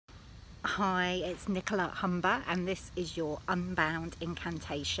Hi, it's Nicola Humber and this is your Unbound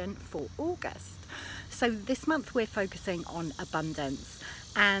Incantation for August. So this month we're focusing on abundance,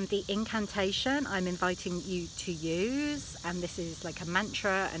 and the incantation I'm inviting you to use, and this is like a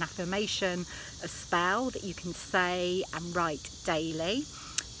mantra, an affirmation, a spell that you can say and write daily,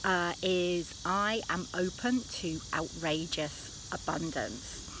 is I am open to outrageous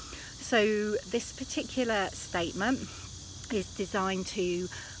abundance. So this particular statement is designed to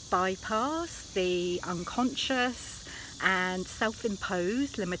bypass the unconscious and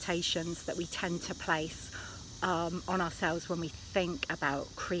self-imposed limitations that we tend to place on ourselves when we think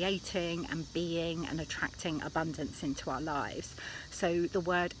about creating and being and attracting abundance into our lives. So the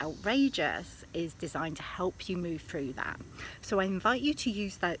word outrageous is designed to help you move through that. So I invite you to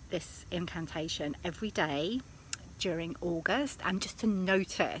use this incantation every day during August, and just to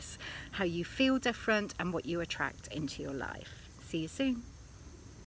notice how you feel different and what you attract into your life. See you soon.